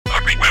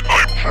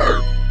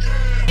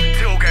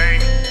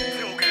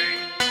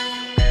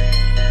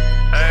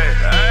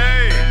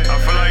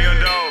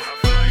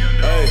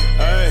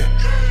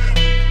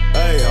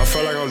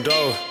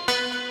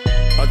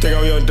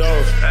young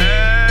Dolph. Hey.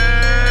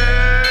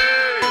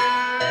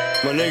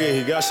 My nigga,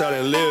 he got shot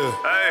and lived.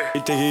 Hey. He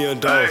think he young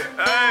Dolph.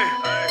 Hey.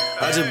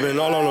 I just been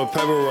all on the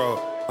paper route.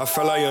 I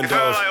felt like young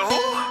Dolph. Like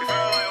who?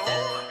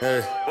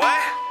 Hey,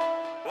 What?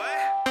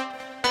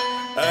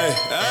 hey,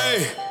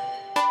 hey.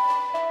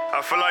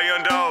 I feel like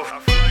young Dolph.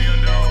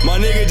 My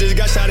nigga just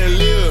got shot and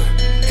lived.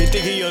 He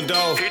think he young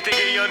Dolph. He think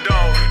he young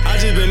Dolph. I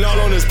just been all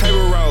on this paper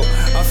route.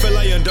 I feel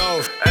like young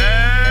Dolph.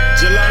 Hey.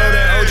 Gelato,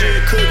 that OG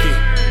and cookie.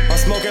 I'm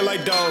smoking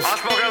like Dolph. I'm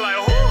smoking like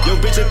who? Yo,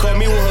 bitch will call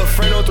me with her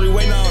friend on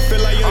three-way. Now I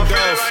feel like young I'm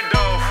feeling Dolph. like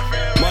Dolph.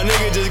 My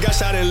nigga just got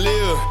shot and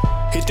lived.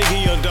 He think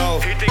he young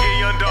Dolph. He think he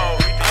young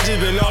Dolph. I just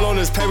been all on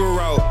this paper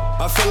route.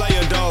 I feel like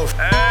young Dolph.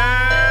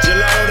 Hey.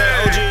 Gelato, that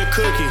OG and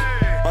cookie.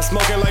 I'm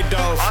smoking like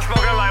Dolph. I'm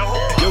smoking like who?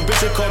 Yo,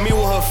 bitch will call me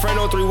with her friend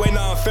on three-way.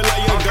 Now I feel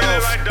like young I'm feeling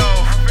Dolph. like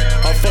Dolph.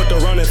 I fucked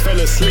around and fell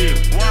asleep.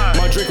 Why?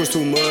 My drink was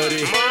too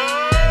muddy.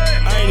 Mud.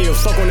 I ain't even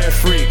fuck on that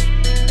freak.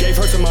 Gave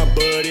her to my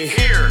buddy.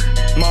 Here.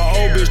 My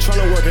old bitch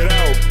tryna work it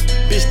out.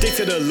 Bitch stick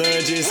to the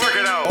lunges. Work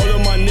it out. All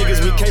of my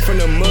niggas, we came from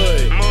the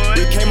mud. Mud.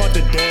 We came out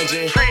the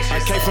dungeon. Trenches. I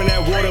came from that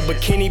water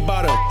bikini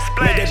bottom.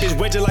 Made that bitch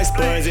wet just like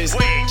sponges.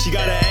 Wet. She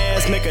got her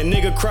ass, make a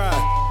nigga cry.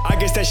 I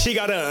guess that she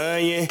got an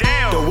onion.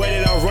 Damn. The way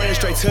that I'm running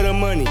straight to the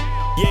money.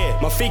 Yeah,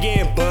 my feet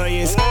getting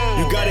bunions.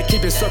 Whoa. You gotta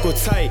keep it circle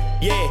tight.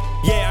 Yeah,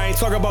 I ain't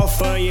talking about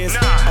funyuns.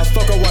 Nah. I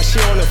fuck her while she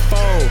on the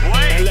phone.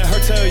 What? And let her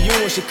tell you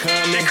when she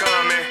coming. She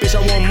coming. Bitch, I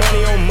want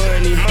money on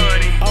money.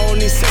 Money. I don't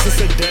need sex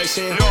and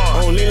seduction.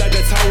 No. Only like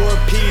the Tower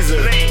of Pisa.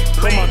 Lean,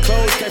 But my lean.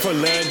 clothes came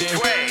from London.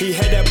 Swag. He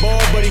had that ball,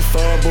 but he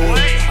fumbled. What?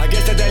 I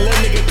guess that little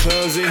nigga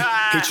clumsy.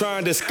 Ah. He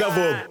trying to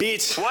discover a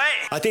bitch. What?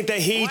 I think that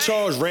he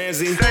Charles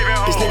Ramsey. Save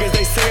it These home. niggas,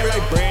 they singing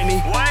like brandy.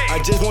 What? I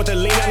just want the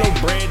lean, not no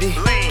brandy.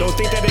 Lean. Don't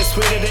think that it's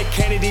sweeter than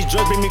candy. These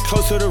drugs bring me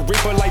closer to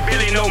Reaper like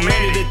Billy, no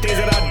Manny. The things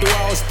that I do,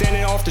 I was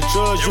standing off the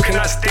drugs. You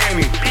cannot stand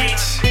me,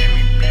 bitch.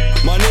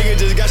 My nigga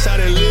just got shot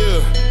and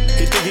lived.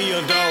 He think he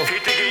young Dolph. He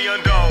think he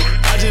young Dolph.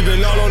 I just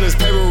been all on this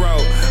paper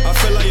route. I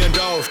feel like young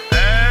Dolph.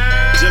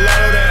 Hey.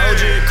 Gelato, that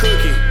OG and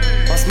cookie.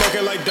 I'm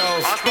smoking like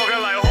Dolph. I'm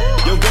smoking like who?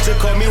 Yo, bitch will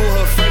call me with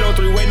her friend on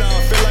three-way. Now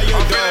I feel like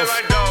young I'm feeling Dolph.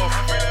 like Dolph.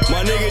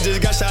 My nigga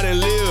just got shot and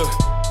lived.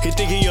 He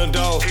think he young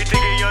Dolph. He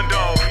think he young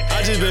Dolph.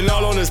 I just been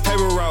all on this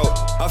paper route.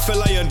 I feel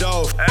like young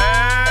Dolph.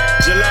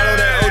 Hey. Gelato,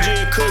 that OG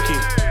and cookie.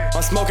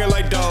 I'm smoking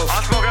like Dolph.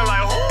 I'm smoking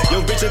like who?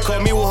 Yo, bitch will call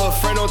me with her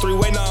friend on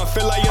three-way. Now I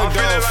feel like young I'm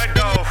feeling Dolph. like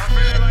Dolph.